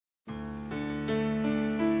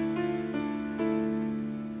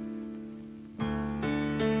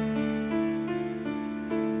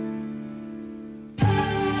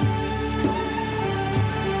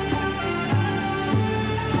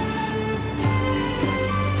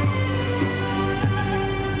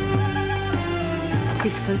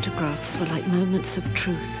His photographs were like moments of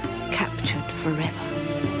truth, captured forever.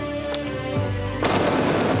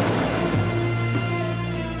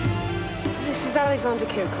 This is Alexander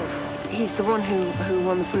Kirkov. He's the one who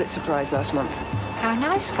won the Pulitzer Prize last month. How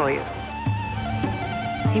nice for you.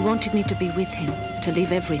 He wanted me to be with him, to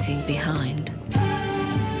leave everything behind.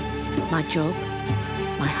 My job,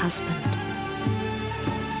 my husband,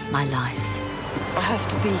 my life. I have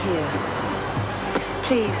to be here.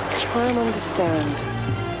 Please, try and understand.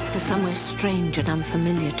 For somewhere strange and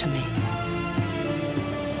unfamiliar to me.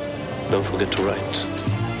 Don't forget to write.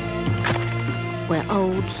 Where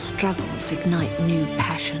old struggles ignite new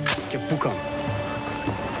passions.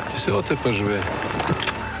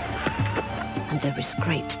 And there is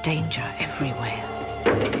great danger everywhere.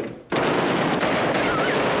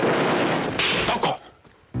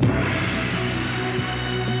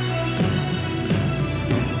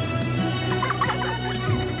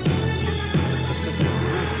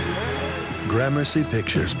 Gramercy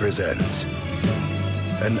Pictures presents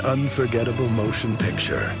an unforgettable motion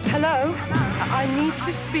picture. Hello? I need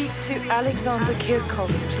to speak to Alexander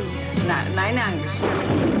Kirkov, please.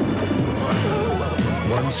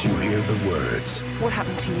 Once you hear the words. What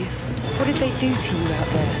happened to you? What did they do to you out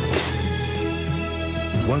there?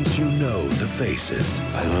 Once you know the faces.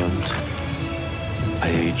 I learned. I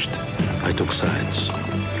aged. I took sides.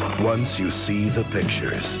 Once you see the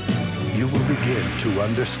pictures, you will begin to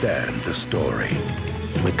understand the story.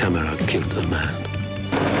 My camera killed a man.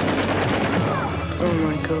 Oh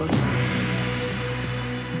my God.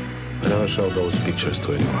 I never showed those pictures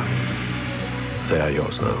to anyone. They are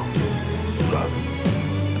yours now. Love,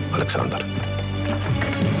 Alexander.